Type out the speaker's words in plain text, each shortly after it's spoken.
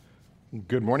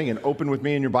Good morning, and open with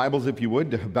me in your Bibles, if you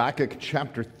would, to Habakkuk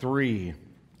chapter 3.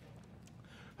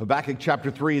 Habakkuk chapter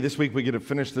 3, this week we get to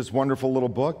finish this wonderful little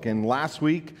book, and last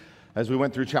week, as we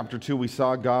went through chapter 2, we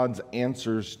saw God's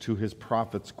answers to his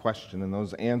prophet's question, and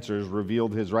those answers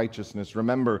revealed his righteousness.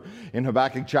 Remember, in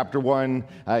Habakkuk chapter 1,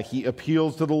 he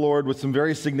appeals to the Lord with some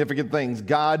very significant things.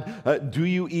 God, do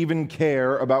you even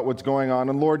care about what's going on?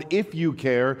 And Lord, if you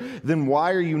care, then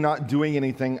why are you not doing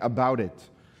anything about it?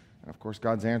 And of course,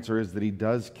 God's answer is that he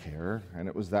does care, and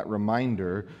it was that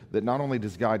reminder that not only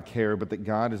does God care, but that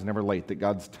God is never late, that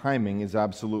God's timing is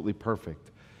absolutely perfect.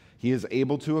 He is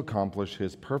able to accomplish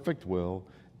his perfect will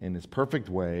in his perfect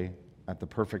way at the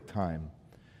perfect time.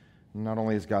 Not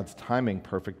only is God's timing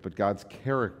perfect, but God's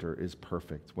character is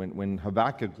perfect. When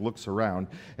Habakkuk looks around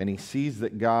and he sees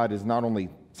that God is not only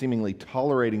seemingly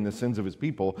tolerating the sins of his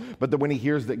people, but that when he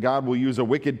hears that God will use a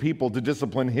wicked people to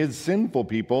discipline his sinful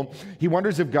people, he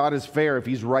wonders if God is fair, if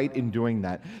he's right in doing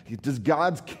that. Does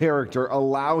God's character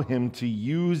allow him to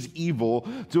use evil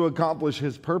to accomplish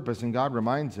his purpose? And God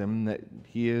reminds him that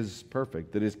he is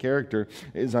perfect, that his character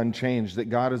is unchanged, that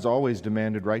God has always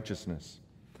demanded righteousness.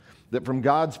 That from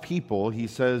God's people, he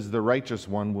says, the righteous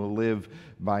one will live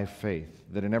by faith.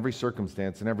 That in every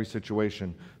circumstance, in every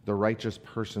situation, the righteous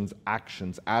person's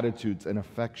actions, attitudes, and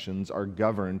affections are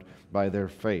governed by their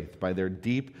faith, by their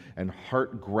deep and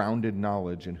heart-grounded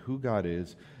knowledge in who God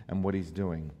is and what he's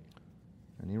doing.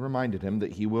 And he reminded him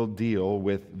that he will deal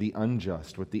with the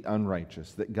unjust, with the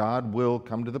unrighteous, that God will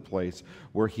come to the place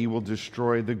where he will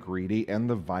destroy the greedy and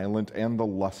the violent and the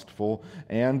lustful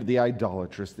and the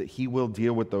idolatrous, that he will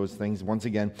deal with those things, once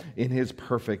again, in his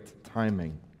perfect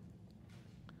timing.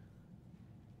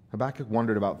 Habakkuk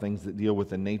wondered about things that deal with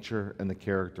the nature and the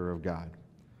character of God.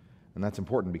 And that's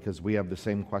important because we have the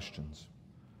same questions.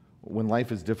 When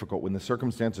life is difficult, when the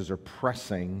circumstances are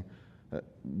pressing,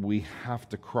 we have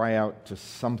to cry out to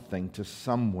something, to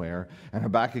somewhere. And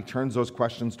Habakkuk turns those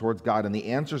questions towards God. And the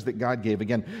answers that God gave,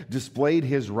 again, displayed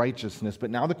his righteousness. But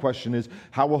now the question is,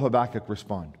 how will Habakkuk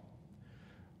respond?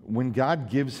 When God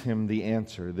gives him the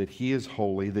answer that he is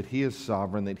holy, that he is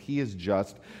sovereign, that he is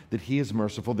just, that he is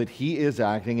merciful, that he is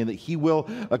acting, and that he will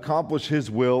accomplish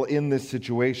his will in this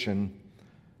situation,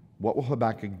 what will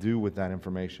Habakkuk do with that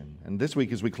information? And this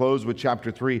week, as we close with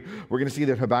chapter 3, we're going to see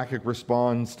that Habakkuk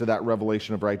responds to that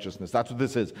revelation of righteousness. That's what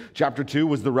this is. Chapter 2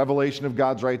 was the revelation of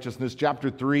God's righteousness. Chapter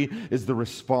 3 is the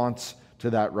response to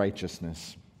that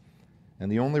righteousness.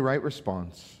 And the only right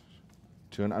response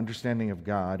to an understanding of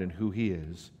God and who he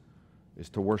is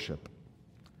to worship.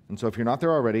 And so if you're not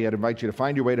there already, I'd invite you to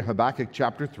find your way to Habakkuk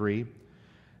chapter 3. And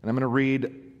I'm going to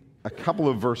read a couple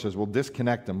of verses. We'll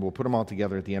disconnect them. We'll put them all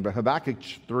together at the end. But Habakkuk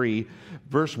 3,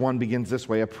 verse 1 begins this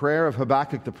way. A prayer of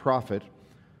Habakkuk the prophet,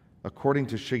 according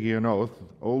to Shigionoth.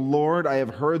 O Lord, I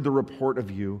have heard the report of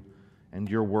you, and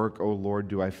your work, O Lord,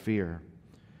 do I fear.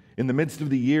 In the midst of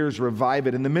the years, revive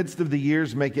it. In the midst of the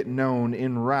years, make it known.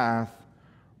 In wrath,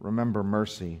 remember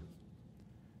mercy.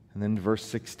 And then verse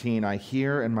 16, I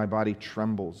hear and my body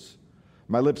trembles.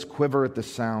 My lips quiver at the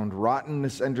sound.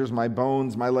 Rottenness enters my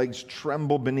bones. My legs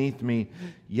tremble beneath me.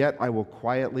 Yet I will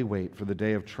quietly wait for the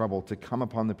day of trouble to come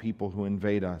upon the people who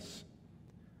invade us.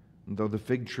 And though the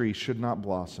fig tree should not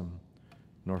blossom,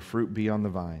 nor fruit be on the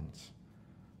vines,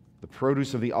 the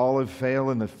produce of the olive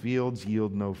fail, and the fields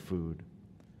yield no food.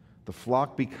 The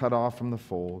flock be cut off from the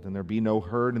fold, and there be no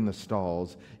herd in the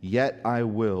stalls, yet I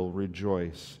will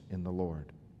rejoice in the Lord.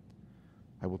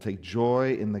 I will take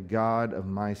joy in the God of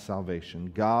my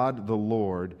salvation. God, the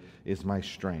Lord, is my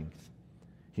strength.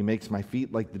 He makes my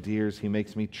feet like the deer's. He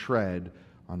makes me tread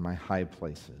on my high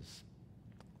places.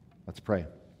 Let's pray.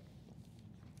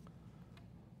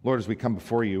 Lord, as we come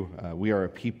before you, we are a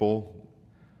people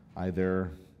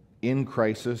either in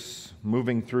crisis,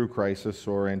 moving through crisis,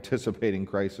 or anticipating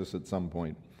crisis at some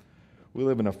point. We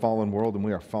live in a fallen world, and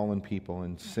we are fallen people,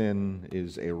 and sin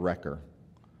is a wrecker.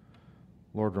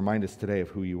 Lord, remind us today of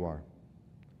who you are.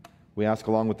 We ask,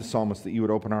 along with the psalmist, that you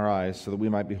would open our eyes so that we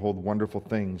might behold wonderful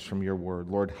things from your word.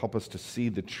 Lord, help us to see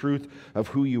the truth of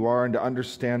who you are and to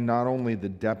understand not only the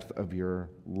depth of your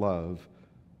love,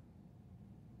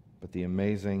 but the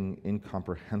amazing,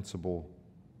 incomprehensible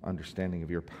understanding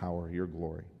of your power, your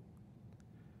glory.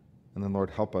 And then, Lord,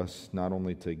 help us not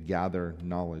only to gather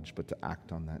knowledge, but to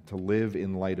act on that, to live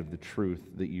in light of the truth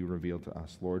that you reveal to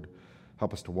us. Lord,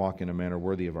 help us to walk in a manner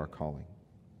worthy of our calling.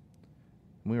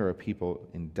 We are a people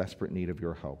in desperate need of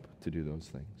your help to do those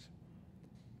things.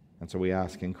 And so we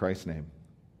ask in Christ's name,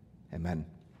 amen.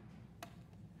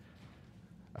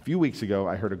 A few weeks ago,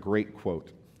 I heard a great quote.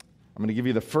 I'm I'm going to give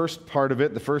you the first part of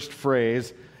it, the first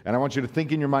phrase, and I want you to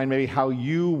think in your mind maybe how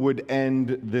you would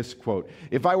end this quote.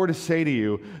 If I were to say to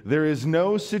you, there is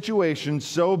no situation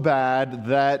so bad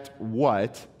that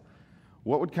what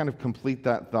would kind of complete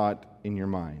that thought in your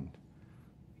mind?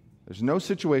 There's no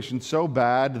situation so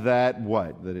bad that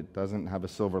what? That it doesn't have a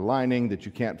silver lining, that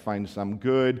you can't find some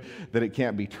good, that it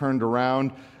can't be turned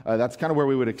around. That's kind of where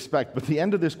we would expect. But the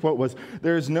end of this quote was,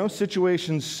 there is no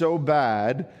situation so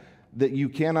bad that you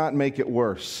cannot make it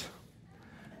worse.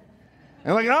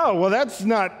 And like, oh, well, that's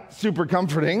not super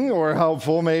comforting or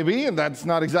helpful maybe, and that's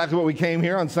not exactly what we came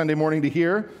here on Sunday morning to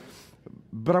hear.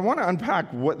 But I want to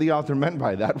unpack what the author meant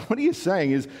by that. What he is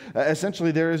saying is,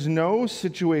 essentially, there is no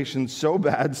situation so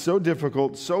bad, so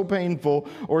difficult, so painful,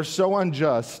 or so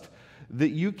unjust that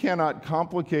you cannot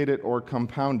complicate it or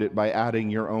compound it by adding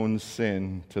your own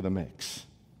sin to the mix.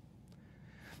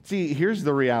 See, here's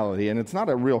the reality, and it's not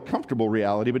a real comfortable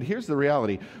reality, but here's the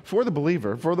reality. For the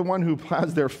believer, for the one who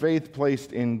has their faith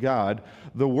placed in God,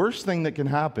 the worst thing that can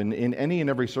happen in any and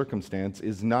every circumstance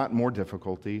is not more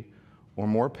difficulty or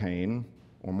more pain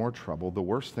or more trouble. The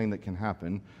worst thing that can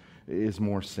happen is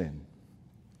more sin.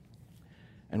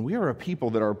 And we are a people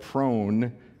that are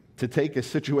prone to take a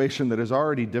situation that is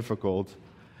already difficult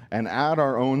and add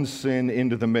our own sin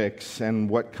into the mix, and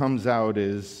what comes out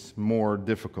is more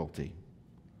difficulty.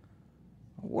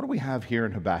 What do we have here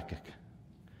in Habakkuk?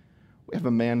 We have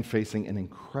a man facing an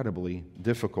incredibly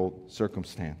difficult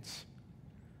circumstance.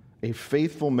 A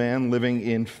faithful man living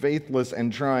in faithless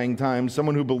and trying times,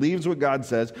 someone who believes what God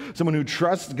says, someone who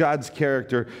trusts God's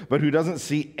character, but who doesn't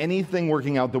see anything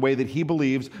working out the way that he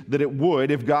believes that it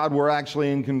would if God were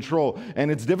actually in control.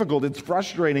 And it's difficult, it's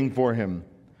frustrating for him.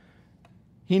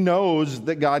 He knows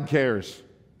that God cares.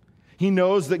 He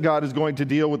knows that God is going to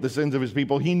deal with the sins of his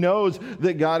people. He knows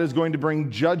that God is going to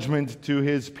bring judgment to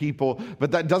his people.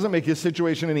 But that doesn't make his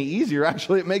situation any easier.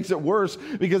 Actually, it makes it worse,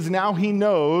 because now he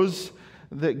knows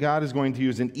that God is going to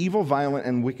use an evil, violent,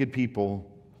 and wicked people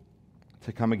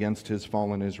to come against his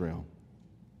fallen Israel.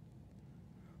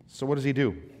 So what does he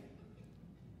do?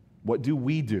 What do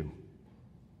we do?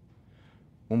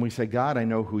 When we say, God, I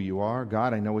know who you are.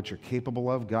 God, I know what you're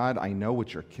capable of. God, I know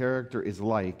what your character is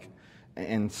like.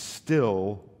 And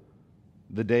still,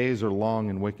 the days are long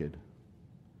and wicked.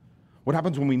 What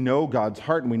happens when we know God's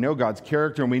heart and we know God's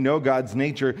character and we know God's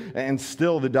nature, and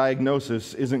still the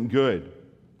diagnosis isn't good?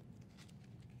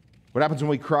 What happens when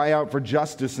we cry out for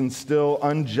justice and still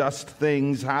unjust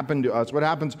things happen to us? What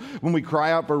happens when we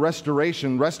cry out for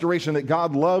restoration that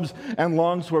God loves and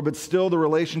longs for, but still the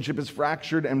relationship is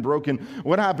fractured and broken?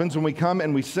 What happens when we come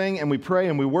and we sing and we pray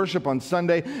and we worship on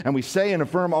Sunday and we say and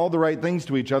affirm all the right things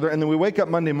to each other, and then we wake up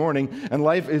Monday morning and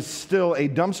life is still a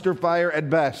dumpster fire at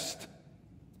best?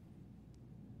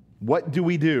 What do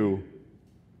we do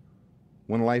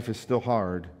when life is still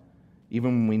hard,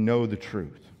 even when we know the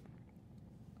truth?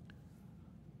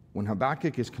 When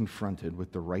Habakkuk is confronted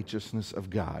with the righteousness of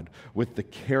God, with the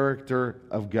character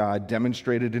of God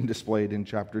demonstrated and displayed in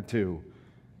chapter 2,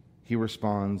 he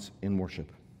responds in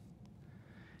worship.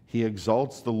 He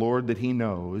exalts the Lord that he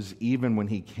knows, even when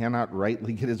he cannot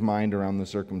rightly get his mind around the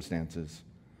circumstances.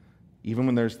 Even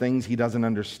when there's things he doesn't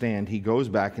understand, he goes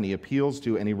back and he appeals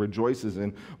to and he rejoices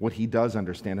in what he does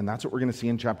understand. And that's what we're going to see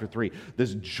in chapter 3,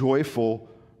 this joyful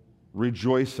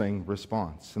rejoicing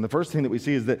response. And the first thing that we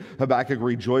see is that Habakkuk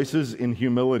rejoices in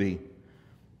humility.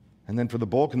 And then for the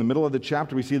bulk, in the middle of the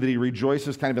chapter, we see that he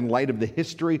rejoices kind of in light of the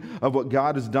history of what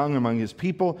God has done among his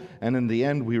people. And in the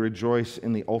end, we rejoice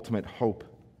in the ultimate hope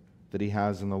that he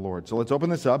has in the Lord. So let's open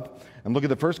this up and look at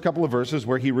the first couple of verses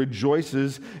where he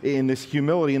rejoices in this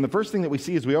humility. And the first thing that we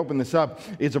see as we open this up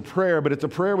is a prayer, but it's a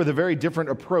prayer with a very different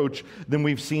approach than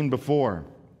we've seen before.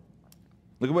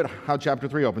 Look at how chapter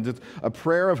 3 opens. It's a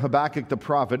prayer of Habakkuk the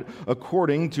prophet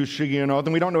according to Shigionoth.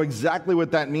 And we don't know exactly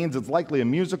what that means. It's likely a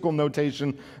musical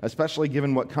notation, especially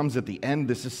given what comes at the end.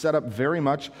 This is set up very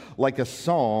much like a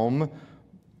psalm.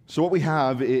 So what we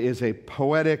have is a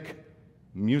poetic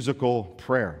musical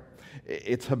prayer.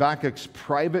 It's Habakkuk's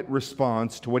private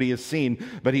response to what he has seen,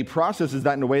 but he processes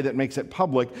that in a way that makes it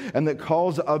public and that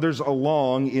calls others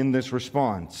along in this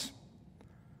response.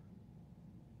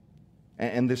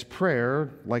 And this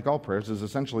prayer, like all prayers, is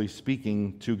essentially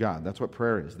speaking to God. That's what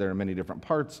prayer is. There are many different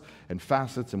parts and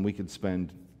facets, and we could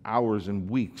spend hours and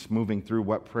weeks moving through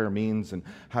what prayer means and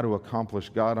how to accomplish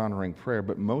God-honoring prayer.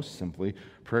 But most simply,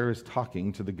 prayer is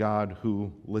talking to the God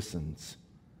who listens.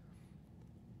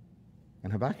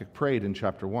 And Habakkuk prayed in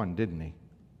chapter 1, didn't he?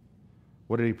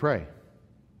 What did he pray?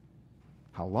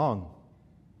 How long?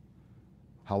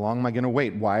 How long am I going to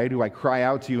wait? Why do I cry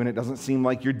out to you and it doesn't seem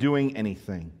like you're doing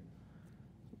anything?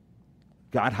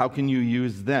 God, how can you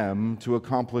use them to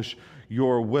accomplish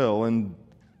your will? And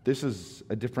this is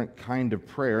a different kind of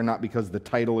prayer, not because the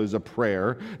title is a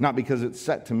prayer, not because it's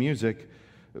set to music,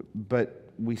 but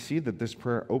we see that this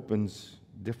prayer opens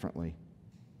differently.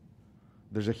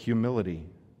 There's a humility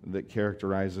that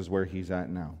characterizes where he's at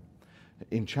now.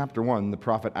 In chapter 1, the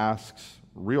prophet asks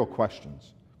real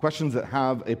questions, questions that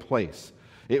have a place.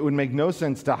 It would make no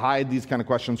sense to hide these kind of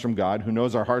questions from God, who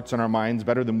knows our hearts and our minds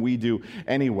better than we do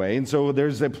anyway. And so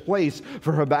there's a place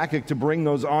for Habakkuk to bring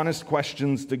those honest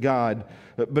questions to God.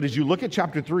 But as you look at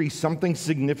chapter 3, something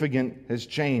significant has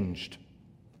changed.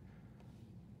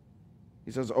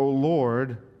 He says, "O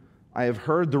Lord, I have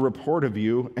heard the report of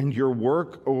you, and your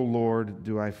work, O Lord,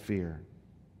 do I fear."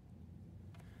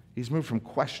 He's moved from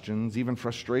questions, even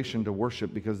frustration, to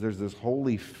worship because there's this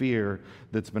holy fear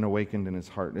that's been awakened in his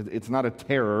heart. It's not a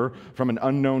terror from an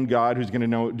unknown God who's going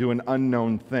to do an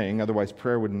unknown thing. Otherwise,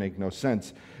 prayer would make no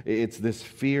sense. It's this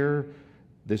fear,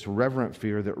 this reverent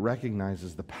fear that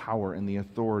recognizes the power and the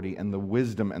authority and the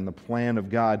wisdom and the plan of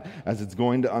God as it's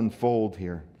going to unfold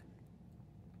here.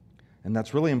 And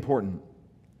that's really important,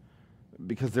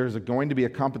 because there's going to be a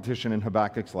competition in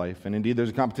Habakkuk's life, and indeed there's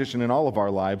a competition in all of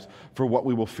our lives for what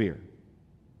we will fear.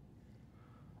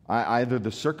 Either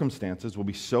the circumstances will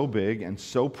be so big and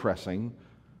so pressing,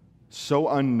 so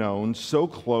unknown, so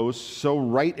close, so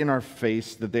right in our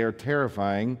face that they are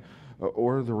terrifying,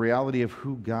 or the reality of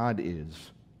who God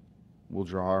is will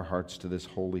draw our hearts to this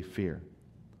holy fear.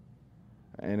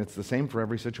 And it's the same for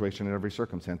every situation and every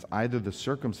circumstance. Either the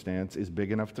circumstance is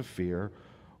big enough to fear,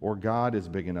 or God is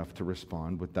big enough to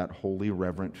respond with that holy,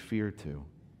 reverent fear to.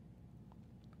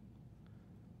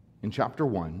 In chapter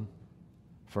 1,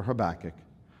 for Habakkuk,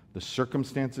 the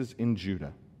circumstances in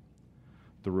Judah,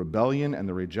 the rebellion and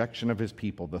the rejection of his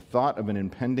people, the thought of an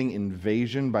impending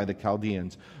invasion by the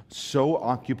Chaldeans so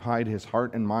occupied his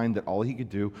heart and mind that all he could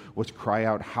do was cry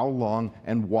out, "How long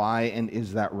and why, and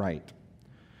is that right?"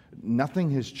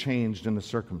 Nothing has changed in the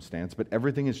circumstance, but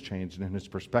everything has changed in his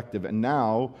perspective. And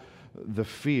now the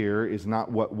fear is not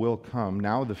what will come.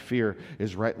 Now the fear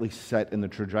is rightly set in the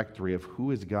trajectory of who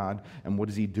is God and what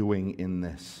is he doing in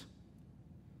this.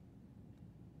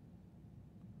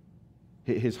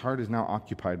 His heart is now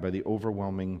occupied by the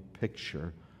overwhelming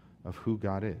picture of who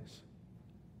God is.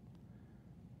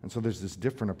 And so there's this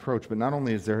different approach, but not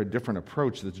only is there a different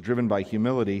approach that's driven by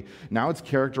humility, now it's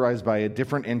characterized by a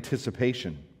different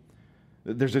anticipation.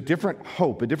 There's a different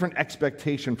hope, a different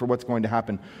expectation for what's going to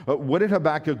happen. What did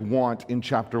Habakkuk want in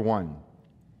chapter 1?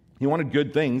 He wanted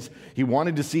good things. He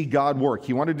wanted to see God work.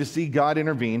 He wanted to see God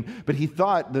intervene, but he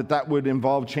thought that that would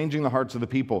involve changing the hearts of the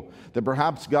people, that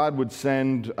perhaps God would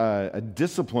send a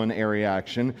disciplinary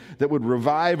action that would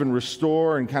revive and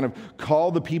restore and kind of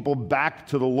call the people back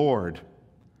to the Lord.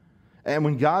 And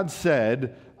when God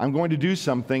said, "I'm going to do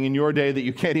something in your day that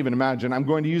you can't even imagine. I'm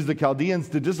going to use the Chaldeans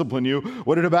to discipline you,"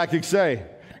 what did Habakkuk say?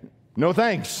 "No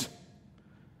thanks.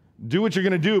 Do what you're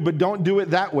going to do, but don't do it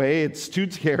that way. It's too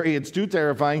scary, it's too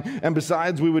terrifying, and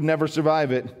besides, we would never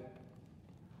survive it."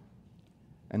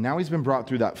 And now he's been brought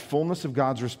through that fullness of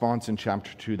God's response in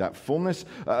chapter 2, that fullness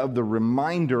of the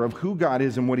reminder of who God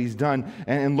is and what he's done.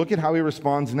 And look at how he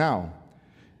responds now.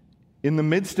 "In the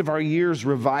midst of our years,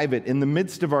 revive it. In the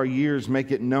midst of our years, make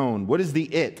it known." What is the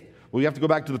it? Well, you have to go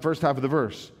back to the first half of the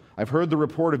verse. "I've heard the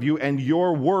report of you, and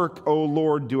your work, O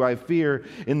Lord, do I fear.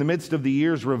 In the midst of the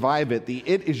years, revive it." The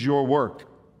it is your work.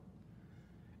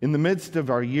 In the midst of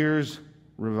our years,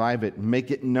 revive it. Make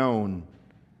it known.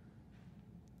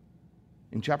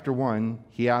 In chapter 1,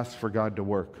 he asked for God to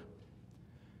work.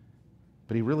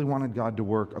 But he really wanted God to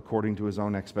work according to his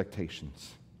own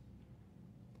expectations.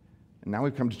 And now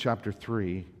we've come to chapter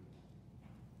 3,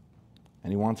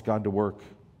 and he wants God to work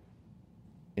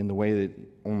in the way that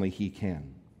only he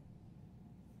can.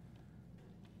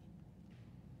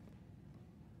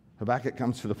 Habakkuk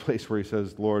comes to the place where he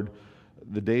says, "Lord,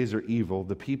 the days are evil,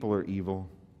 the people are evil,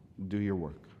 do your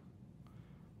work."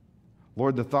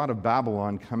 Lord, the thought of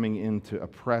Babylon coming in to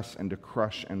oppress and to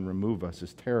crush and remove us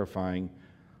is terrifying.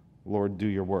 Lord, do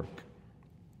your work.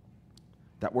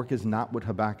 That work is not what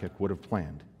Habakkuk would have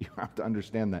planned. You have to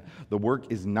understand that. The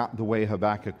work is not the way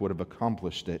Habakkuk would have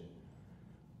accomplished it.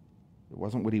 It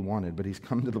wasn't what he wanted, but he's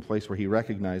come to the place where he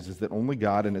recognizes that only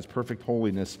God in his perfect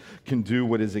holiness can do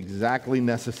what is exactly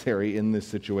necessary in this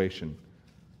situation.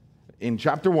 In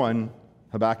chapter 1,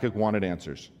 Habakkuk wanted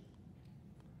answers.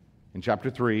 In chapter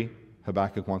 3,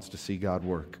 Habakkuk wants to see God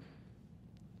work.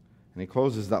 And he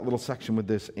closes that little section with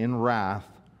this: "In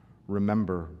wrath,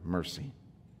 remember mercy."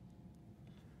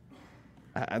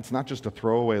 It's not just a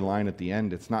throwaway line at the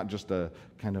end. It's not just a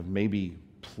kind of maybe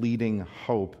pleading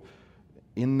hope.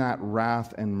 in that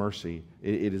wrath and mercy,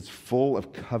 it is full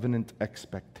of covenant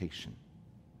expectation.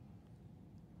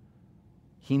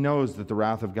 He knows that the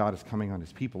wrath of God is coming on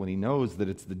his people, and he knows that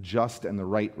it's the just and the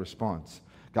right response.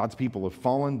 God's people have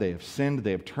fallen, they have sinned,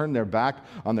 they have turned their back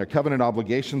on their covenant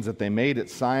obligations that they made at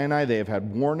Sinai. They have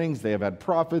had warnings, they have had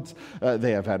prophets,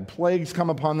 they have had plagues come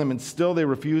upon them, and still they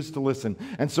refuse to listen.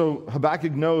 And so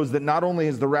Habakkuk knows that not only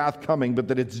is the wrath coming, but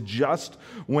that it's just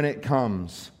when it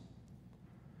comes.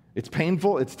 It's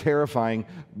painful, it's terrifying,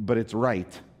 but it's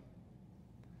right.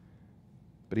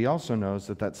 But he also knows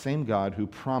that that same God who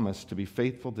promised to be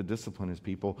faithful to discipline his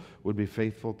people would be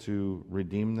faithful to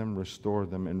redeem them, restore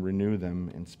them, and renew them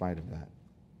in spite of that.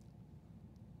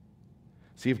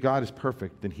 See, if God is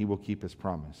perfect, then he will keep his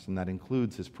promise, and that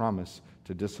includes his promise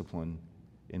to discipline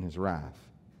in his wrath.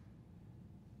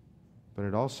 But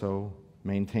it also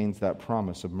maintains that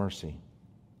promise of mercy.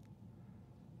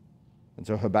 And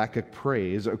so Habakkuk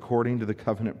prays according to the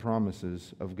covenant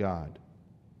promises of God.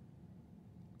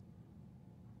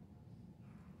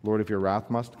 Lord, if your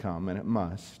wrath must come, and it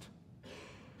must,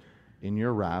 in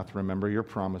your wrath, remember your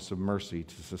promise of mercy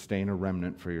to sustain a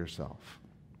remnant for yourself.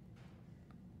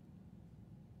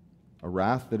 A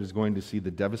wrath that is going to see the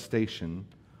devastation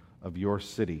of your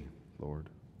city, Lord,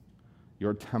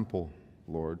 your temple,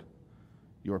 Lord,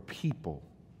 your people,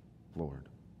 Lord.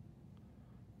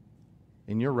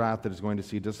 In your wrath that is going to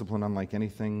see discipline unlike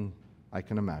anything I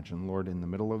can imagine, Lord, in the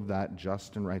middle of that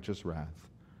just and righteous wrath,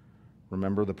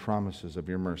 remember the promises of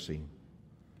your mercy.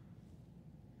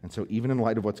 And so even in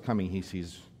light of what's coming, he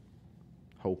sees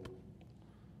hope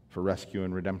for rescue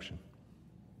and redemption.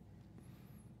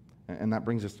 And that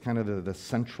brings us kind of the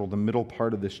central, the middle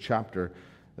part of this chapter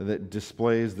that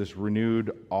displays this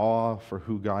renewed awe for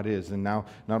who God is. And now,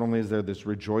 not only is there this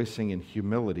rejoicing in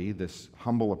humility, this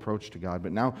humble approach to God,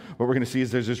 but now what we're going to see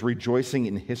is there's this rejoicing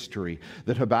in history,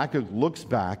 that Habakkuk looks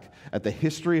back at the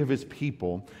history of his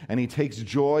people, and he takes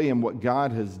joy in what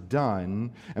God has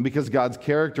done. And because God's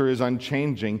character is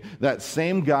unchanging, that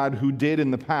same God who did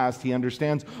in the past, he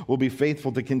understands, will be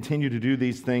faithful to continue to do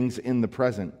these things in the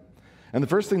present. And the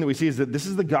first thing that we see is that this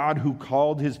is the God who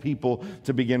called his people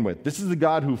to begin with. This is the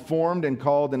God who formed and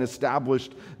called and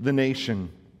established the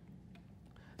nation.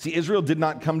 See, Israel did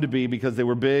not come to be because they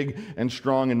were big and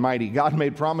strong and mighty. God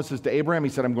made promises to Abraham. He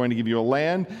said, I'm going to give you a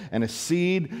land and a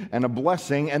seed and a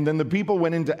blessing. And then the people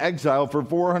went into exile for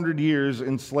 400 years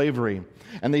in slavery.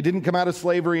 And they didn't come out of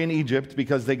slavery in Egypt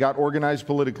because they got organized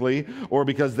politically or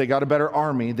because they got a better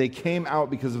army. They came out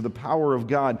because of the power of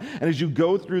God. And as you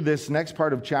go through this next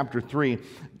part of chapter 3,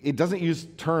 it doesn't use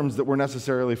terms that we're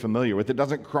necessarily familiar with. It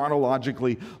doesn't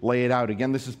chronologically lay it out.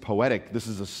 Again, this is poetic. This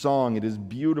is a song. It is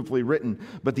beautifully written,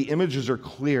 but the images are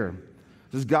clear.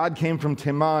 It says, God came from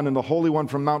Teman and the Holy One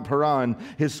from Mount Paran.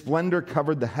 His splendor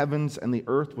covered the heavens and the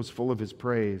earth was full of his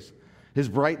praise. His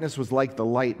brightness was like the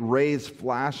light. Rays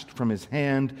flashed from his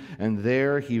hand, and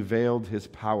there he veiled his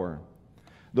power.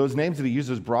 Those names that he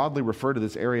uses broadly refer to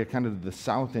this area kind of to the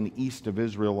south and east of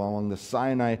Israel along the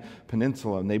Sinai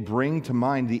Peninsula, and they bring to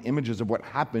mind the images of what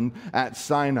happened at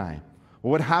Sinai.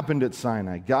 Well, what happened at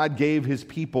Sinai? God gave his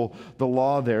people the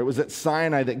law there. It was at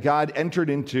Sinai that God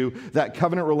entered into that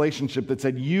covenant relationship that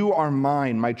said, you are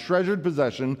mine, my treasured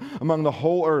possession among the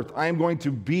whole earth. I am going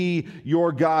to be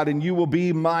your God, and you will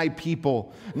be my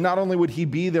people. Not only would he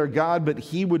be their God, but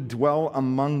he would dwell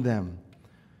among them.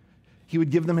 He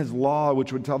would give them his law,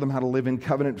 which would tell them how to live in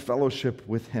covenant fellowship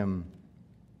with him.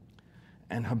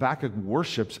 And Habakkuk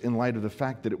worships in light of the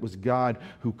fact that it was God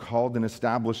who called and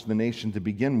established the nation to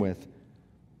begin with.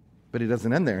 But he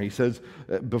doesn't end there. He says,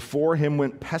 before him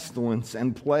went pestilence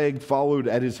and plague followed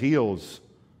at his heels.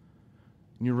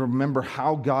 And you remember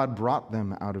how God brought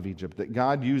them out of Egypt, that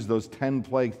God used those 10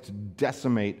 plagues to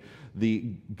decimate the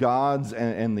gods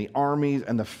and the armies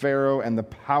and the Pharaoh and the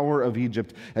power of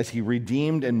Egypt as he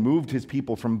redeemed and moved his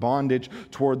people from bondage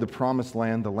toward the promised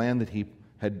land, the land that he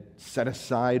had set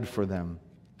aside for them.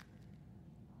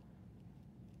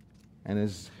 And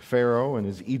as Pharaoh and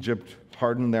as Egypt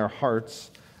hardened their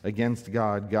hearts against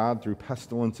God, God through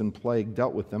pestilence and plague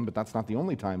dealt with them, but that's not the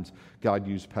only times God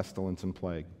used pestilence and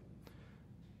plague.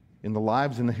 In the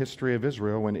lives and the history of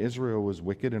Israel, when Israel was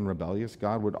wicked and rebellious,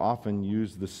 God would often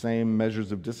use the same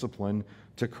measures of discipline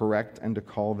to correct and to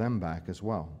call them back as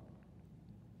well.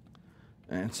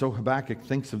 And so Habakkuk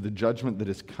thinks of the judgment that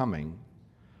is coming.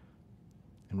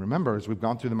 And remember, as we've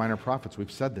gone through the minor prophets, we've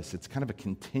said this, it's kind of a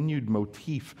continued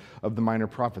motif of the minor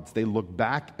prophets. They look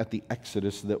back at the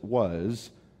exodus that was,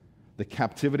 the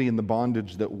captivity and the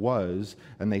bondage that was,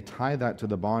 and they tie that to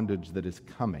the bondage that is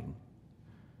coming.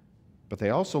 But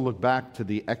they also look back to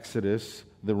the exodus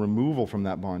the removal from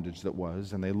that bondage that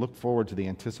was, and they look forward to the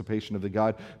anticipation of the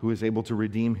God who is able to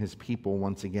redeem his people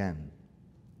once again.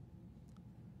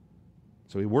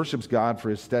 So he worships God for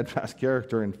his steadfast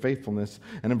character and faithfulness.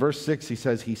 And in verse 6, he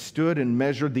says, he stood and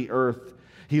measured the earth.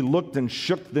 He looked and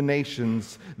shook the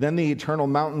nations. Then the eternal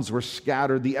mountains were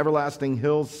scattered. The everlasting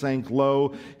hills sank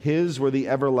low. His were the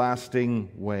everlasting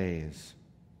ways.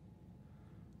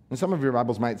 And some of your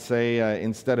Bibles might say,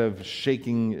 instead of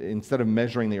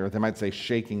measuring the earth, they might say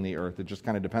shaking the earth. It just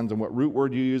kind of depends on what root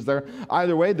word you use there.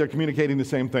 Either way, they're communicating the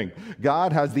same thing.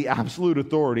 God has the absolute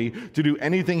authority to do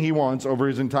anything he wants over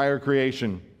his entire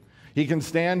creation. He can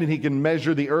stand and he can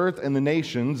measure the earth and the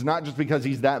nations, not just because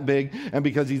he's that big and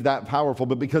because he's that powerful,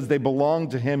 but because they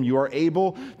belong to him. You are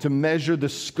able to measure the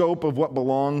scope of what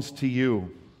belongs to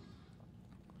you.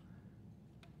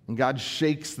 And God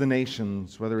shakes the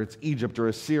nations, whether it's Egypt or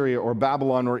Assyria or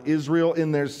Babylon or Israel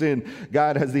in their sin.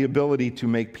 God has the ability to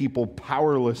make people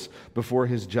powerless before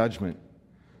his judgment.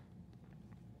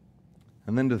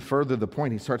 And then to further the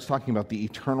point, he starts talking about the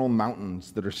eternal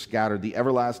mountains that are scattered, the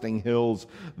everlasting hills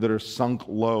that are sunk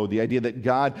low. The idea that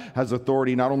God has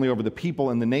authority not only over the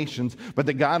people and the nations, but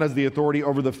that God has the authority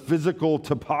over the physical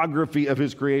topography of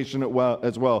his creation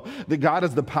as well. That God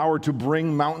has the power to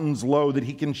bring mountains low, that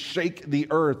he can shake the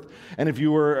earth. And if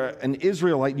you were an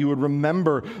Israelite, you would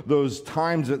remember those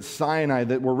times at Sinai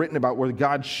that were written about where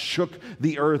God shook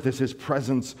the earth as his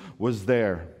presence was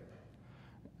there.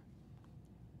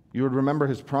 You would remember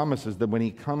his promises that when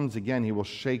he comes again, he will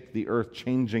shake the earth,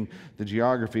 changing the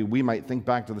geography. We might think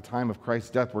back to the time of Christ's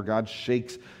death where God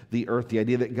shakes the earth, the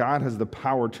idea that God has the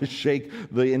power to shake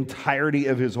the entirety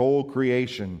of his whole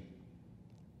creation.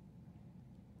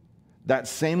 That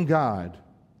same God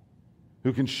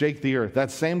who can shake the earth, that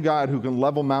same God who can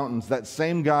level mountains, that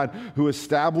same God who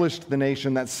established the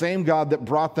nation, that same God that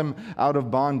brought them out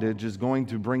of bondage is going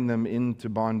to bring them into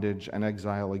bondage and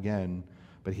exile again,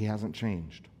 but he hasn't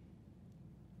changed.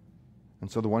 And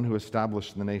so the one who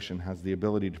established the nation has the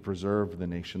ability to preserve the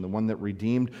nation. The one that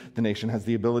redeemed the nation has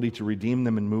the ability to redeem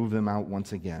them and move them out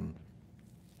once again.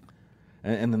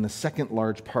 And then the second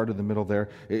large part of the middle there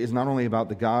is not only about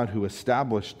the God who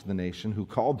established the nation, who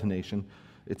called the nation,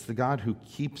 it's the God who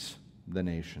keeps the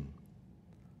nation.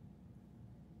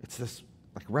 It's this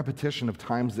repetition of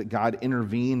times that God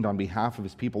intervened on behalf of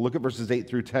his people. Look at verses 8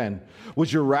 through 10.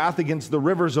 Was your wrath against the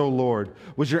rivers, O Lord?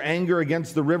 Was your anger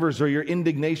against the rivers, or your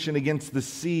indignation against the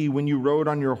sea when you rode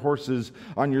on your horses,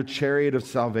 on your chariot of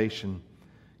salvation?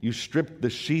 You stripped the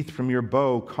sheath from your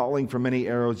bow, calling for many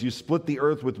arrows. You split the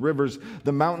earth with rivers.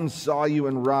 The mountains saw you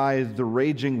and writhed. The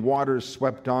raging waters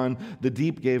swept on. The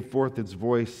deep gave forth its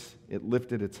voice. It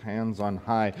lifted its hands on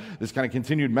high. This kind of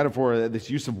continued metaphor, this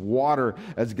use of water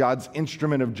as God's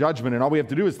instrument of judgment. And all we have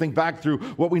to do is think back through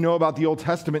what we know about the Old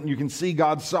Testament, and you can see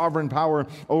God's sovereign power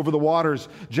over the waters.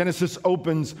 Genesis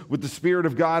opens with the Spirit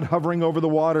of God hovering over the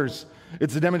waters.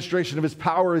 It's a demonstration of his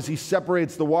power as he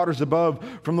separates the waters above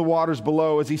from the waters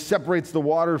below, as he separates the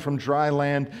water from dry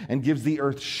land and gives the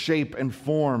earth shape and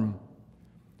form.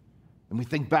 And we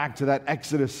think back to that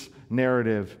Exodus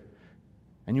narrative.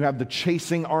 And you have the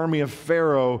chasing army of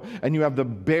Pharaoh, and you have the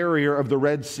barrier of the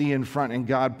Red Sea in front, and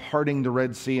God parting the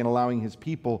Red Sea and allowing his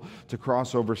people to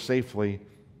cross over safely,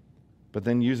 but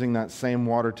then using that same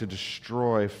water to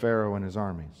destroy Pharaoh and his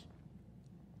armies.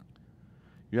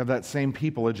 You have that same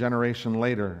people a generation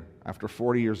later, after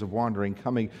 40 years of wandering,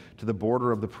 coming to the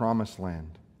border of the Promised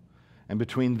Land. And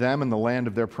between them and the land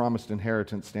of their promised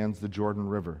inheritance stands the Jordan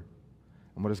River.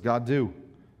 And what does God do?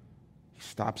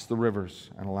 Stops the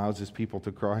rivers and allows his people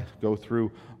to go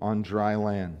through on dry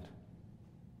land.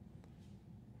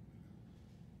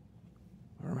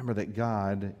 Remember that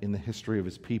God, in the history of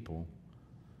his people,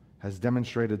 has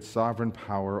demonstrated sovereign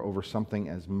power over something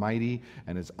as mighty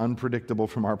and as unpredictable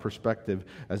from our perspective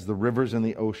as the rivers and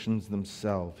the oceans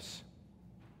themselves.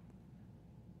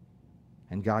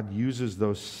 And God uses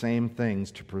those same things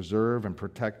to preserve and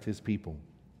protect his people.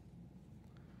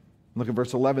 Look at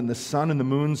verse 11. The sun and the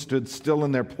moon stood still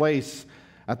in their place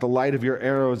at the light of your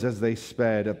arrows as they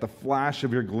sped. At the flash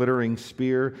of your glittering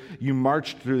spear, you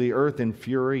marched through the earth in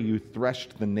fury. You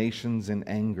threshed the nations in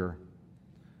anger.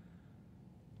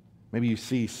 Maybe you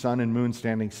see sun and moon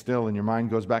standing still, and your mind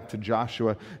goes back to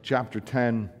Joshua chapter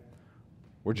 10,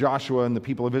 where Joshua and the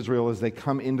people of Israel, as they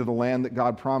come into the land that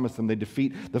God promised them, they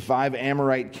defeat the 5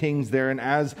 Amorite kings there. And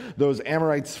as those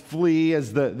Amorites flee,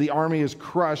 as the army is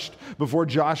crushed before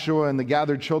Joshua and the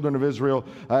gathered children of Israel,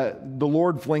 the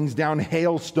Lord flings down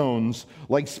hailstones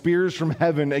like spears from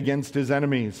heaven against his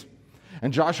enemies.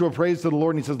 And Joshua prays to the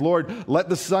Lord and he says, Lord, let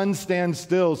the sun stand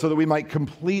still so that we might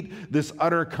complete this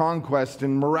utter conquest.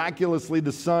 And miraculously,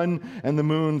 the sun and the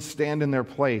moon stand in their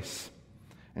place.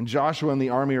 And Joshua and the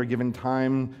army are given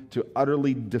time to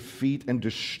utterly defeat and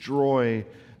destroy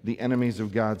the enemies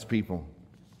of God's people.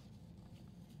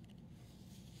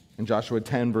 And Joshua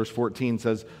 10, verse 14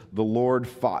 says, the Lord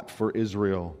fought for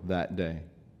Israel that day.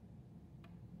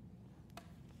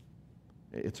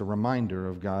 It's a reminder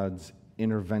of God's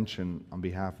intervention on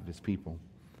behalf of his people.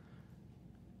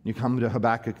 You come to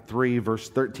Habakkuk 3, verse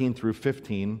 13 through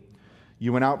 15.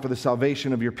 You went out for the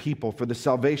salvation of your people, for the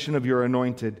salvation of your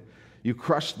anointed. You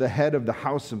crushed the head of the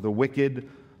house of the wicked,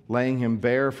 laying him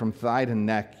bare from thigh to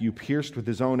neck. You pierced with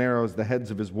his own arrows the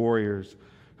heads of his warriors,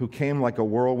 who came like a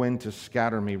whirlwind to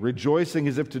scatter me. Rejoicing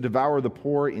as if to devour the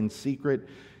poor in secret,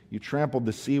 you trampled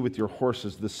the sea with your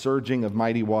horses, the surging of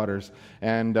mighty waters.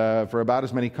 And for about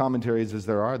as many commentaries as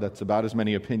there are, that's about as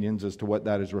many opinions as to what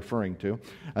that is referring to.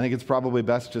 I think it's probably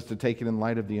best just to take it in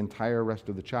light of the entire rest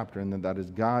of the chapter, and that is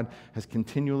God has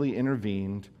continually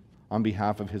intervened on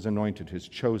behalf of his anointed, his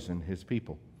chosen, his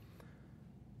people.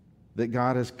 That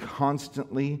God has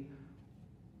constantly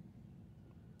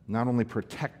not only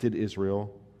protected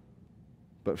Israel,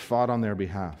 but fought on their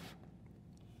behalf.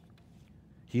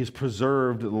 He has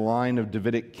preserved the line of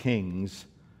Davidic kings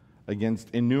against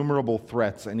innumerable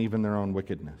threats and even their own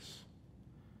wickedness.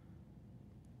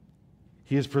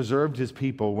 He has preserved his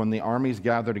people when the armies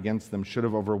gathered against them should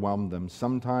have overwhelmed them,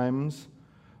 sometimes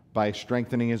by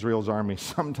strengthening Israel's army,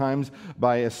 sometimes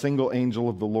by a single angel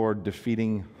of the Lord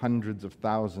defeating hundreds of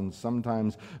thousands,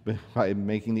 sometimes by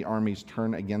making the armies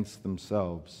turn against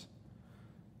themselves.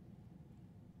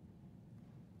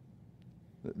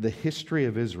 The history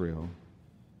of Israel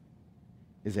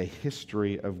is a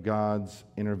history of God's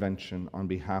intervention on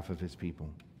behalf of his people,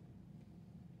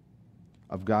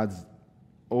 of God's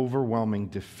overwhelming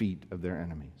defeat of their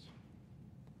enemies.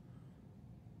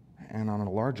 And on a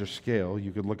larger scale,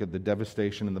 you could look at the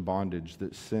devastation and the bondage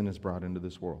that sin has brought into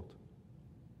this world.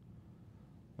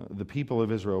 The people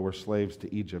of Israel were slaves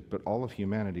to Egypt, but all of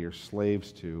humanity are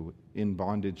slaves to, in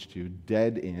bondage to,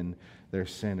 dead in their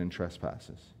sin and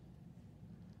trespasses.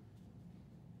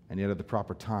 And yet at the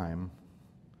proper time,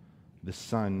 the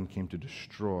Son came to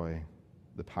destroy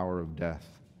the power of death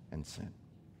and sin.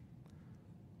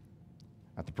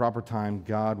 At the proper time,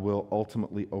 God will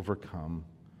ultimately overcome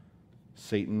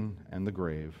Satan and the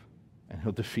grave, and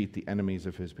he'll defeat the enemies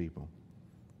of his people.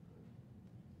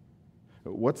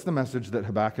 What's the message that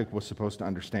Habakkuk was supposed to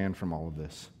understand from all of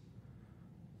this?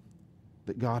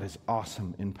 That God is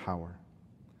awesome in power,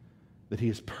 that he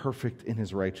is perfect in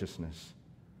his righteousness,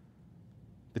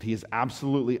 that he is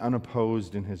absolutely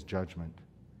unopposed in his judgment,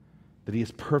 that he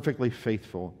is perfectly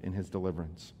faithful in his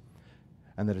deliverance,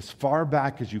 and that as far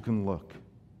back as you can look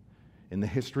in the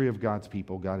history of God's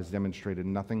people, God has demonstrated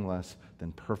nothing less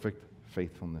than perfect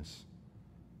faithfulness.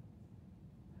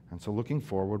 And so looking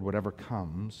forward, whatever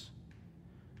comes,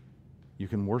 you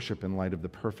can worship in light of the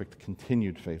perfect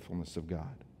continued faithfulness of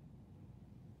God.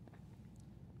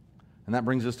 And that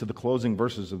brings us to the closing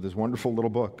verses of this wonderful little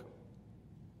book.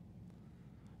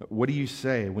 What do you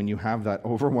say when you have that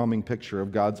overwhelming picture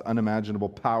of God's unimaginable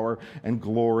power and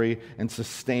glory and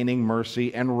sustaining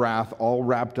mercy and wrath all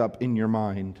wrapped up in your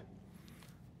mind?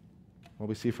 Well,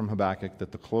 we see from Habakkuk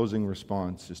that the closing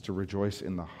response is to rejoice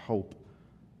in the hope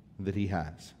that he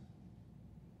has,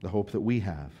 the hope that we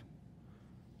have.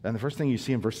 And the first thing you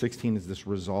see in verse 16 is this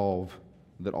resolve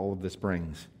that all of this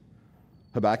brings.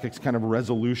 Habakkuk's kind of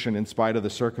resolution in spite of the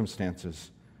circumstances.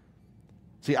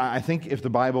 See, I think if the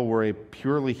Bible were a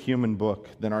purely human book,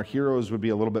 then our heroes would be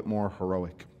a little bit more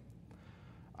heroic.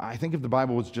 I think if the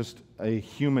Bible was just a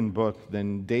human book,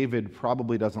 then David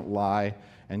probably doesn't lie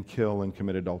and kill and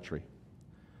commit adultery.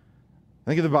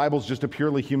 I think if the Bible's just a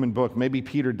purely human book, maybe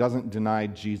Peter doesn't deny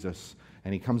Jesus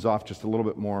and he comes off just a little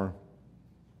bit more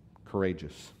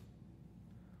courageous.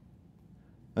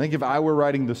 I think if I were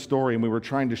writing the story and we were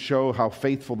trying to show how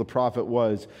faithful the prophet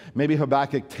was, maybe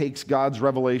Habakkuk takes God's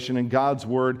revelation and God's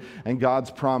word and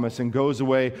God's promise and goes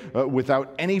away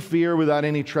without any fear, without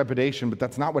any trepidation, but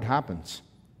that's not what happens.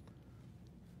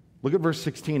 Look at verse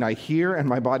 16. I hear and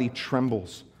my body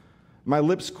trembles. My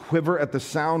lips quiver at the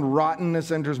sound.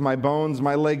 Rottenness enters my bones.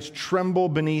 My legs tremble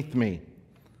beneath me.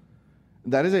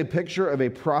 That is a picture of a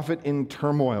prophet in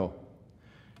turmoil.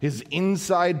 His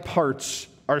inside parts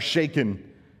are shaken.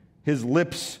 His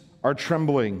lips are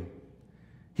trembling.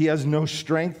 He has no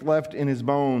strength left in his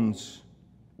bones.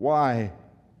 Why?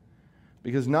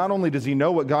 Because not only does he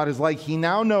know what God is like, he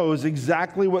now knows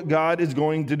exactly what God is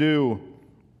going to do.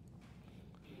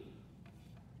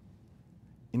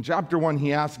 In chapter 1,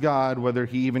 he asked God whether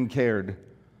he even cared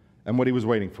and what he was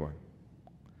waiting for.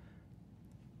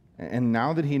 And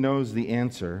now that he knows the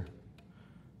answer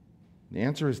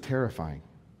is terrifying.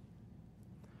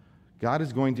 God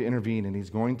is going to intervene, and he's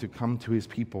going to come to his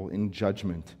people in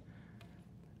judgment.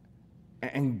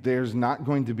 And there's not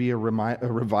going to be a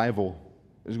revival.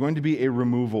 There's going to be a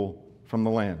removal from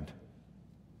the land.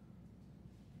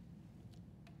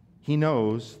 He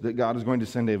knows that God is going to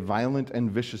send a violent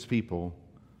and vicious people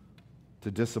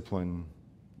to discipline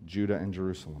Judah and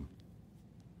Jerusalem.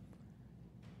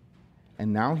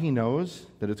 And now he knows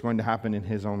that it's going to happen in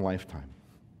his own lifetime.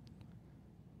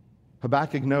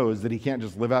 Habakkuk knows that he can't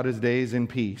just live out his days in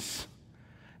peace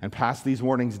and pass these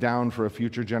warnings down for a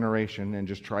future generation and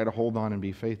just try to hold on and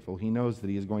be faithful. He knows that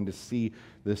he is going to see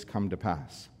this come to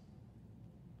pass.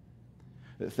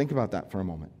 Think about that for a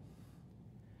moment.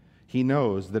 He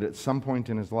knows that at some point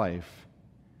in his life,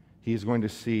 he is going to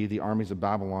see the armies of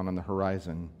Babylon on the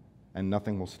horizon, and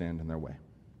nothing will stand in their way.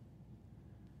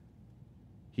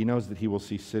 He knows that he will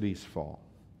see cities fall.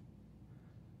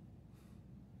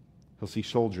 He'll see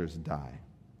soldiers die.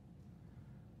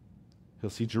 He'll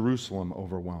see Jerusalem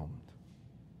overwhelmed.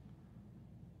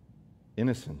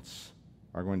 Innocents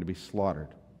are going to be slaughtered.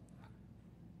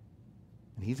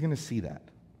 And he's going to see that.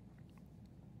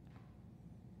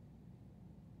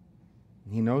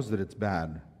 He knows that it's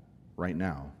bad right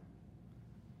now.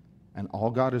 And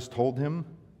all God has told him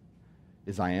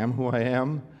is, I am who I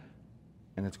am,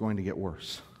 and it's going to get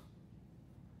worse.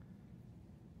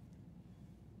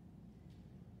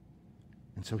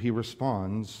 And so he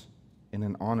responds in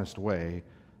an honest way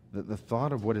that the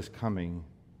thought of what is coming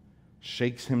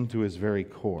shakes him to his very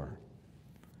core.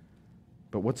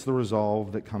 But what's the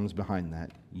resolve that comes behind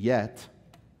that? Yet,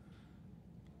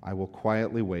 I will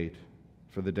quietly wait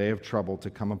for the day of trouble to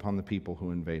come upon the people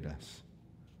who invade us.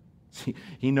 See,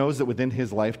 he knows that within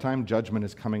his lifetime, judgment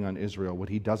is coming on Israel. What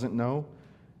he doesn't know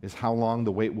is how long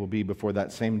the wait will be before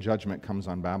that same judgment comes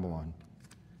on Babylon.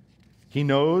 He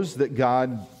knows that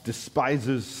God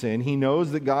despises sin. He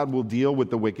knows that God will deal with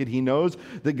the wicked. He knows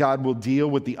that God will deal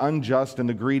with the unjust and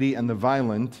the greedy and the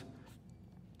violent.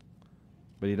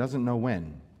 But he doesn't know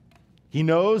when. He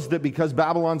knows that because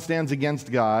Babylon stands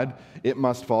against God, it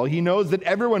must fall. He knows that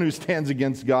everyone who stands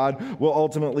against God will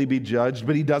ultimately be judged,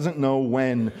 but he doesn't know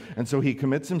when. And so he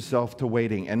commits himself to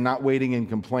waiting, and not waiting in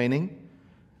complaining,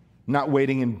 not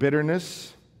waiting in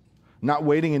bitterness, not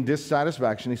waiting in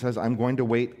dissatisfaction. He says, I'm going to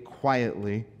wait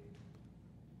quietly,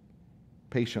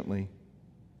 patiently,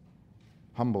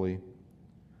 humbly,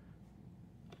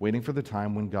 waiting for the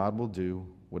time when God will do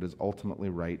what is ultimately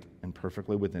right and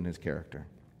perfectly within his character.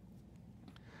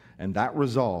 And that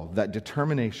resolve, that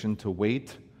determination to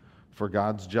wait for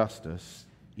God's justice,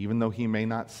 even though he may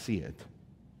not see it,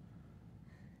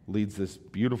 leads this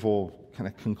beautiful kind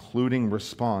of concluding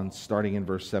response starting in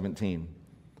verse 17.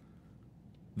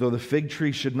 Though the fig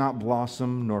tree should not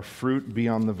blossom, nor fruit be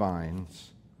on the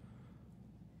vines,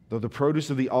 though the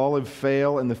produce of the olive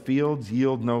fail and the fields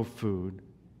yield no food,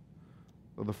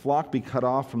 though the flock be cut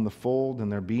off from the fold and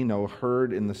there be no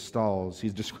herd in the stalls.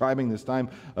 He's describing this time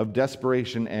of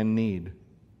desperation and need.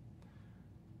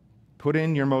 Put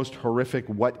in your most horrific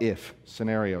what-if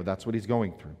scenario. That's what he's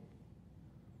going through.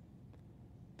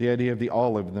 The idea of the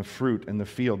olive and the fruit and the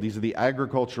field. These are the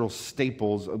agricultural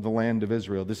staples of the land of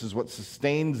Israel. This is what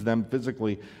sustains them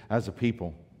physically as a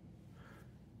people.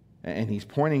 And he's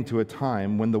pointing to a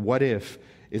time when the what-if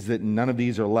is that none of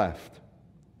these are left.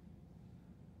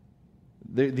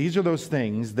 These are those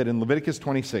things that in Leviticus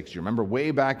 26, you remember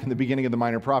way back in the beginning of the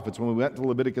Minor Prophets when we went to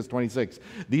Leviticus 26,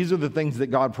 these are the things that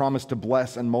God promised to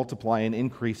bless and multiply and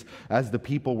increase as the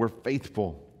people were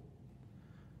faithful.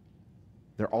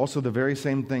 They're also the very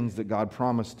same things that God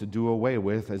promised to do away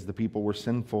with as the people were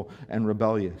sinful and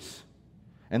rebellious.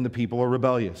 And the people are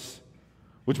rebellious,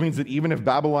 which means that even if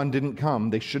Babylon didn't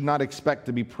come, they should not expect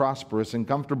to be prosperous and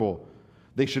comfortable.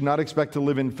 They should not expect to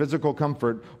live in physical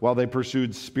comfort while they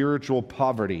pursued spiritual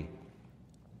poverty.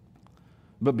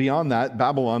 But beyond that,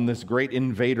 Babylon, this great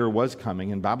invader, was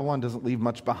coming, and Babylon doesn't leave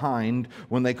much behind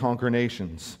when they conquer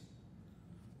nations.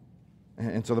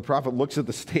 And so the prophet looks at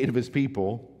the state of his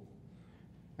people,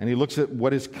 and he looks at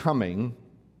what is coming,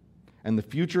 and the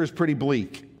future is pretty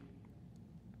bleak.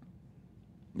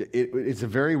 It's a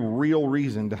very real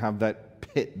reason to have that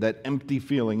pit, that empty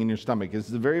feeling in your stomach.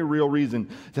 It's a very real reason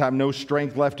to have no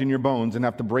strength left in your bones and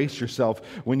have to brace yourself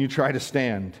when you try to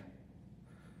stand.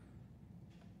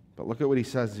 But look at what he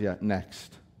says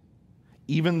next.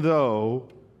 Even though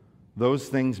those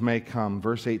things may come,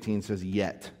 verse 18 says,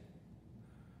 yet.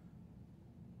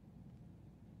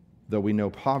 Though we know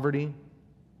poverty,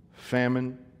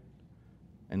 famine,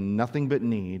 and nothing but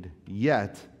need,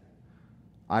 yet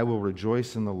I will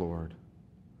rejoice in the Lord.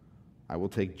 I will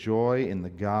take joy in the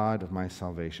God of my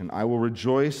salvation. I will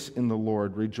rejoice in the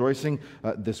Lord, rejoicing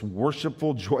this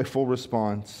worshipful, joyful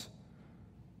response,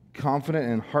 confident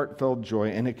and heartfelt joy,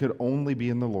 and it could only be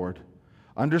in the Lord.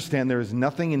 Understand there is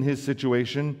nothing in his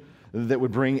situation that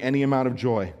would bring any amount of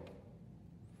joy.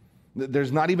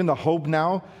 There's not even the hope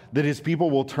now that his people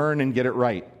will turn and get it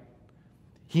right.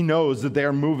 He knows that they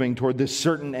are moving toward this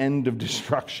certain end of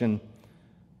destruction.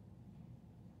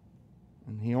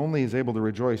 And he only is able to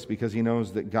rejoice because he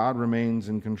knows that God remains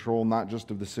in control not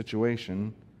just of the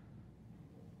situation,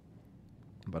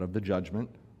 but of the judgment.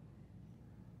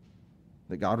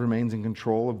 That God remains in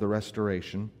control of the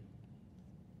restoration.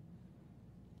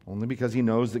 Only because he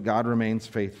knows that God remains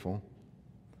faithful.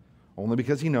 Only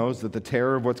because he knows that the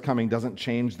terror of what's coming doesn't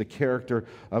change the character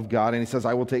of God. And he says,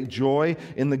 I will take joy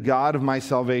in the God of my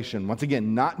salvation. Once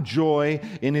again, not joy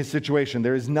in his situation.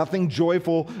 There is nothing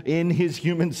joyful in his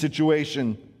human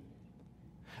situation.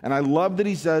 And I love that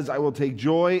he says, I will take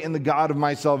joy in the God of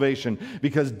my salvation.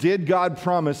 Because did God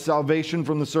promise salvation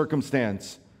from the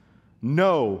circumstance?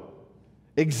 No.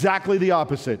 Exactly the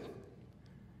opposite.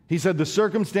 He said the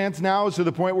circumstance now is to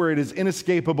the point where it is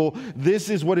inescapable. This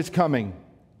is what is coming.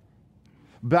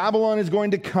 Babylon is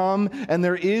going to come, and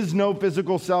there is no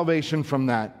physical salvation from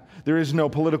that. There is no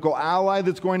political ally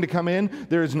that's going to come in.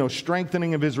 There is no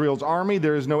strengthening of Israel's army.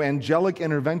 There is no angelic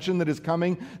intervention that is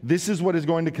coming. This is what is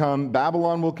going to come.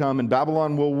 Babylon will come, and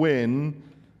Babylon will win.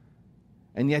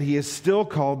 And yet he is still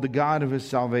called the God of his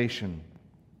salvation.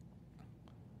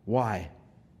 Why?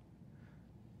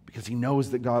 Because he knows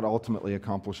that God ultimately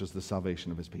accomplishes the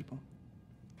salvation of his people.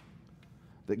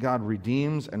 That God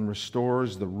redeems and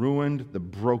restores the ruined, the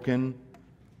broken,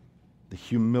 the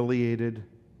humiliated,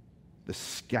 the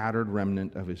scattered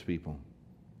remnant of his people.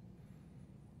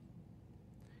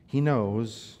 He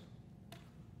knows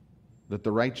that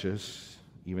the righteous,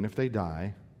 even if they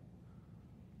die,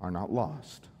 are not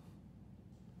lost,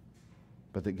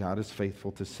 but that God is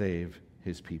faithful to save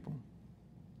his people.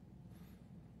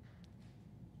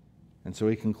 And so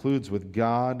he concludes with,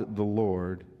 God the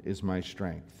Lord is my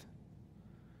strength.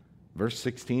 Verse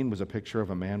 16 was a picture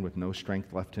of a man with no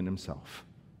strength left in himself.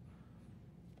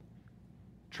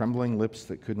 Trembling lips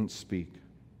that couldn't speak.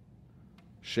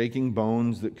 Shaking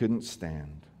bones that couldn't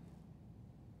stand.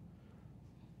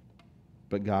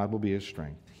 But God will be his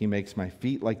strength. He makes my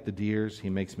feet like the deer's. He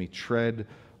makes me tread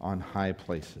on high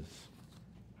places.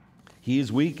 He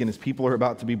is weak and his people are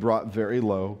about to be brought very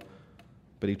low.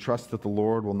 But he trusts that the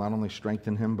Lord will not only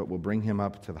strengthen him, but will bring him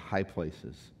up to the high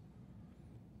places.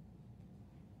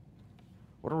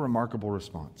 What a remarkable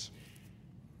response.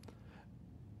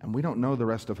 And we don't know the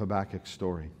rest of Habakkuk's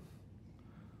story.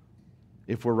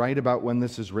 If we're right about when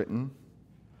this is written,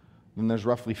 then there's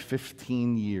roughly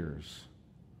 15 years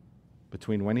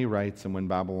between when he writes and when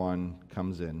Babylon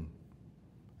comes in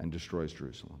and destroys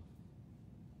Jerusalem.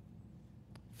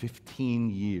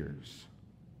 15 years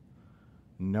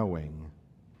knowing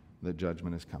that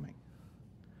judgment is coming.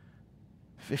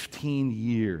 15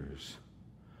 years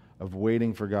of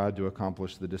waiting for God to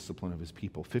accomplish the discipline of his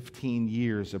people. 15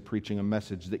 years of preaching a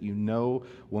message that you know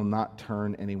will not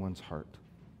turn anyone's heart.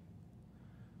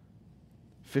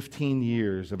 15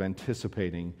 years of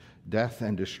anticipating death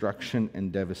and destruction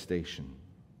and devastation.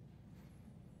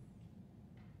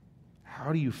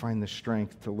 How do you find the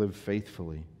strength to live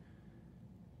faithfully,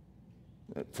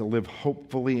 to live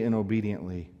hopefully and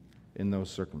obediently in those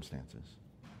circumstances?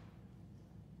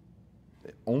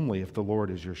 Only if the Lord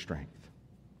is your strength.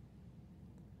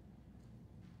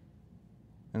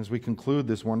 And as we conclude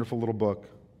this wonderful little book,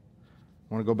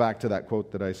 I want to go back to that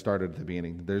quote that I started at the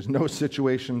beginning. There's no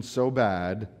situation so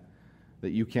bad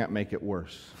that you can't make it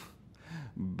worse.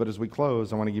 But as we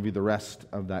close, I want to give you the rest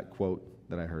of that quote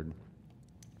that I heard.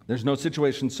 There's no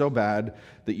situation so bad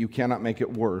that you cannot make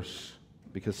it worse,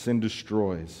 because sin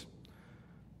destroys.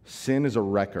 Sin is a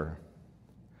wrecker,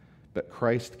 but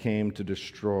Christ came to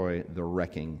destroy the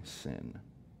wrecking sin.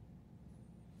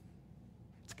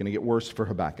 It's going to get worse for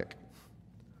Habakkuk.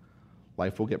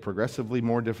 Life will get progressively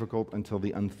more difficult until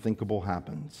the unthinkable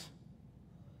happens.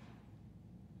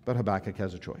 But Habakkuk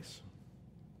has a choice.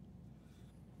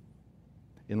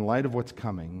 In light of what's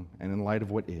coming and in light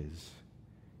of what is,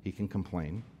 he can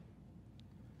complain.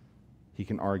 He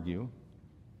can argue.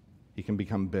 He can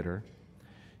become bitter.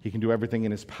 He can do everything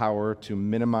in his power to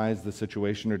minimize the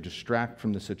situation or distract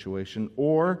from the situation,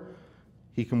 or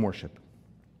he can worship.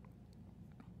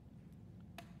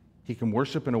 He can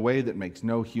worship in a way that makes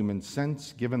no human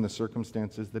sense given the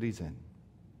circumstances that he's in.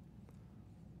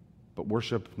 But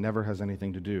worship never has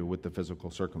anything to do with the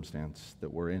physical circumstance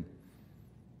that we're in.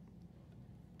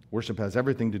 Worship has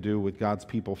everything to do with God's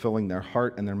people filling their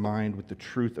heart and their mind with the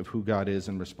truth of who God is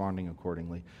and responding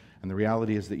accordingly. And the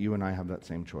reality is that you and I have that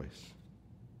same choice.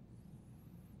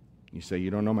 You say, you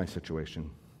don't know my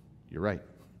situation. You're right.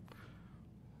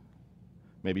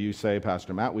 Maybe you say,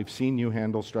 Pastor Matt, we've seen you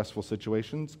handle stressful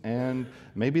situations, and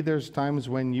maybe there's times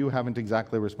when you haven't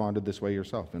exactly responded this way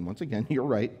yourself. And once again, you're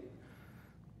right.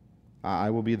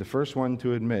 I will be the first one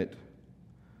to admit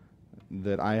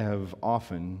that I have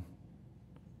often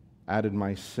added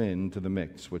my sin to the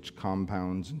mix, which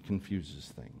compounds and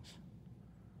confuses things.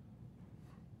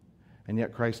 And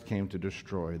yet Christ came to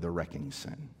destroy the wrecking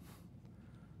sin.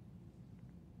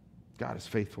 God is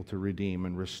faithful to redeem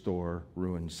and restore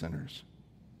ruined sinners.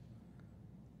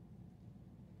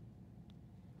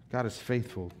 God is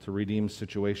faithful to redeem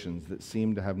situations that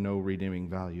seem to have no redeeming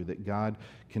value, that God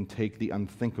can take the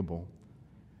unthinkable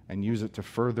and use it to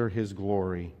further His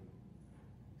glory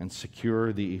and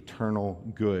secure the eternal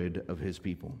good of His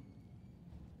people.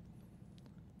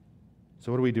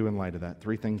 So what do we do in light of that?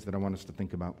 3 things that I want us to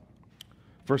think about.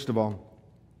 First of all,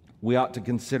 we ought to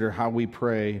consider how we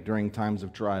pray during times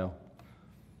of trial.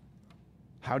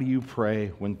 How do you pray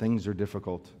when things are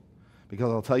difficult?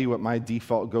 Because I'll tell you what my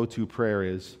default go-to prayer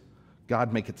is: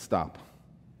 God, make it stop.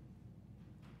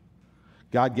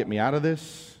 God, get me out of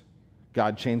this.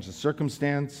 God, change the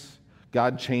circumstance.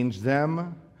 God, change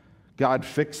them. God,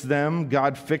 fix them.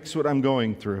 God, fix what I'm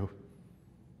going through.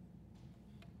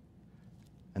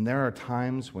 And there are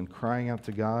times when crying out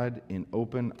to God in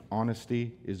open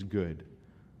honesty is good.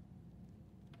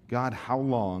 God, how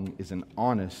long is an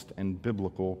honest and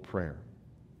biblical prayer?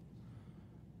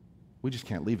 We just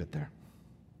can't leave it there.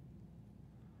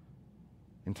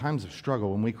 In times of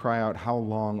struggle, when we cry out, how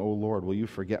long, O Lord, will you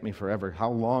forget me forever?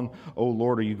 How long, O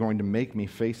Lord, are you going to make me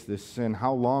face this sin?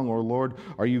 How long, O Lord,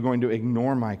 are you going to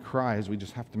ignore my cries? We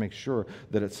just have to make sure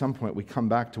that at some point we come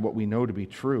back to what we know to be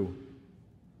true.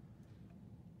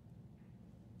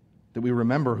 That we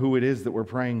remember who it is that we're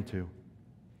praying to.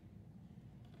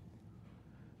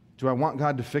 Do I want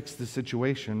God to fix the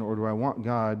situation, or do I want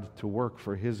God to work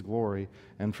for His glory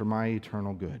and for my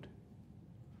eternal good?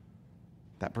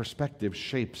 That perspective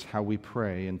shapes how we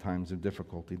pray in times of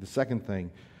difficulty. The second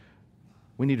thing,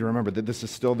 we need to remember that this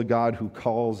is still the God who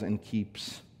calls and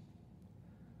keeps.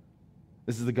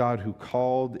 This is the God who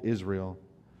called Israel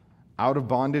out of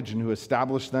bondage and who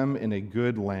established them in a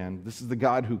good land. This is the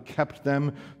God who kept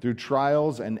them through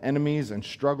trials and enemies and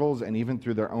struggles and even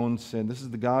through their own sin. This is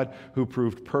the God who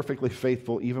proved perfectly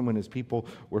faithful even when His people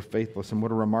were faithless. And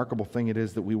what a remarkable thing it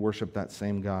is that we worship that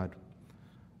same God.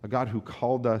 A God who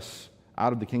called us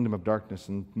out of the kingdom of darkness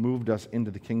and moved us into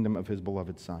the kingdom of His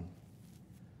beloved Son.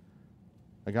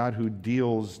 A God who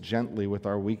deals gently with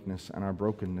our weakness and our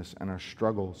brokenness and our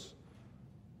struggles.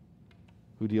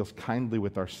 Who deals kindly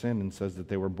with our sin and says that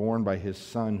they were born by His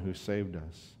Son who saved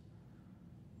us.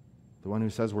 The one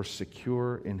who says we're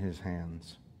secure in His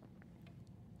hands.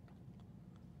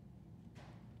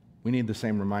 We need the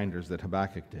same reminders that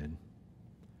Habakkuk did.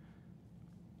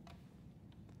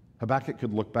 Habakkuk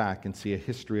could look back and see a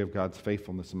history of God's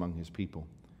faithfulness among His people.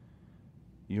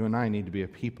 You and I need to be a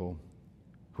people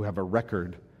who have a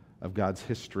record of God's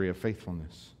history of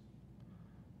faithfulness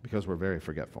because we're very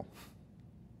forgetful.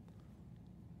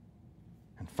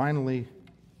 And finally,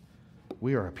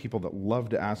 we are a people that love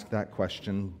to ask that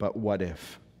question, but what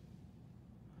if?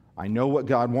 I know what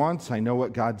God wants, I know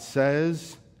what God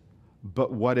says,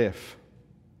 but what if?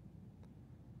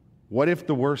 What if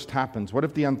the worst happens? What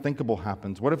if the unthinkable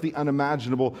happens? What if the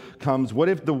unimaginable comes? What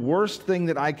if the worst thing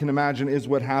that I can imagine is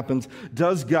what happens?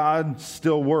 Does God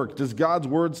still work? Does God's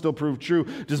word still prove true?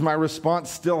 Does my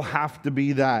response still have to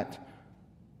be that?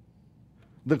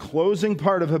 The closing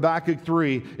part of Habakkuk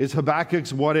 3 is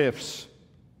Habakkuk's what ifs.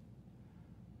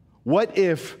 What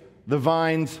if the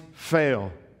vines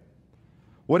fail?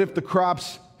 What if the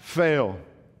crops fail?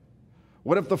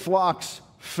 What if the flocks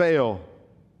fail?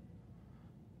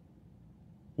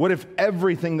 What if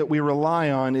everything that we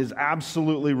rely on is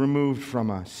absolutely removed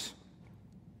from us?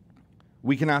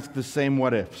 We can ask the same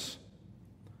what ifs.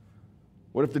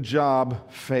 What if the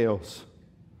job fails?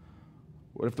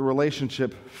 What if the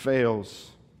relationship fails?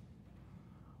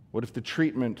 What if the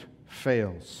treatment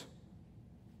fails?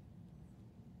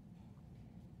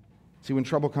 See, when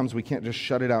trouble comes, we can't just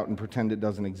shut it out and pretend it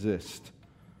doesn't exist.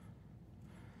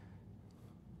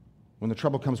 When the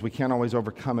trouble comes, we can't always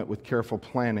overcome it with careful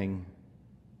planning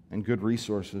and good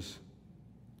resources.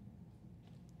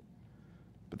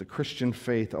 But the Christian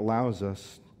faith allows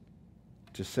us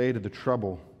to say to the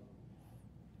trouble,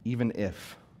 even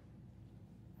if,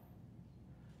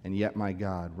 and yet my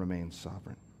God remains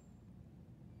sovereign.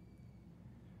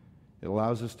 It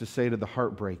allows us to say to the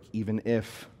heartbreak, even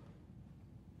if,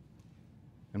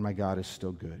 and my God is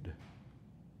still good.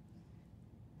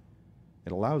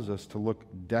 It allows us to look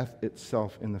death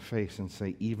itself in the face and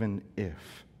say, even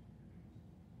if.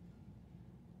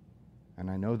 And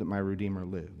I know that my Redeemer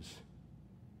lives.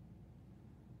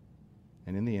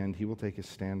 And in the end, he will take his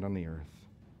stand on the earth.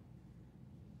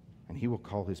 And he will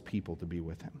call his people to be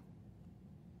with him.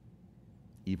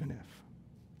 Even if.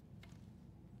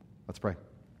 Let's pray.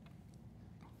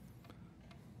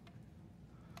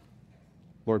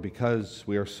 Lord, because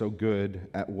we are so good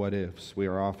at what ifs, we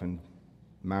are often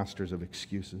masters of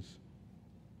excuses.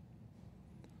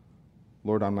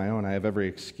 Lord, on my own, I have every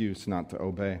excuse not to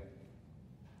obey.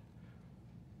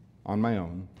 On my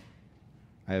own,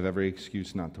 I have every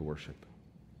excuse not to worship.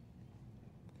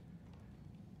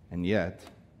 And yet,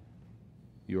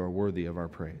 you are worthy of our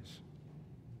praise,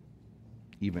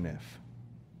 even if.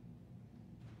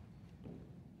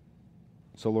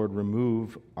 So, Lord,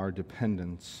 remove our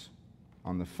dependence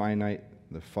on the finite,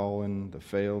 the fallen, the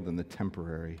failed, and the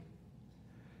temporary,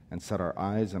 and set our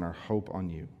eyes and our hope on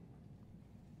you,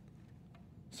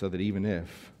 so that even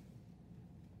if,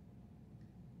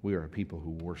 we are a people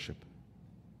who worship.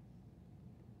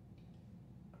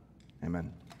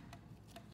 Amen.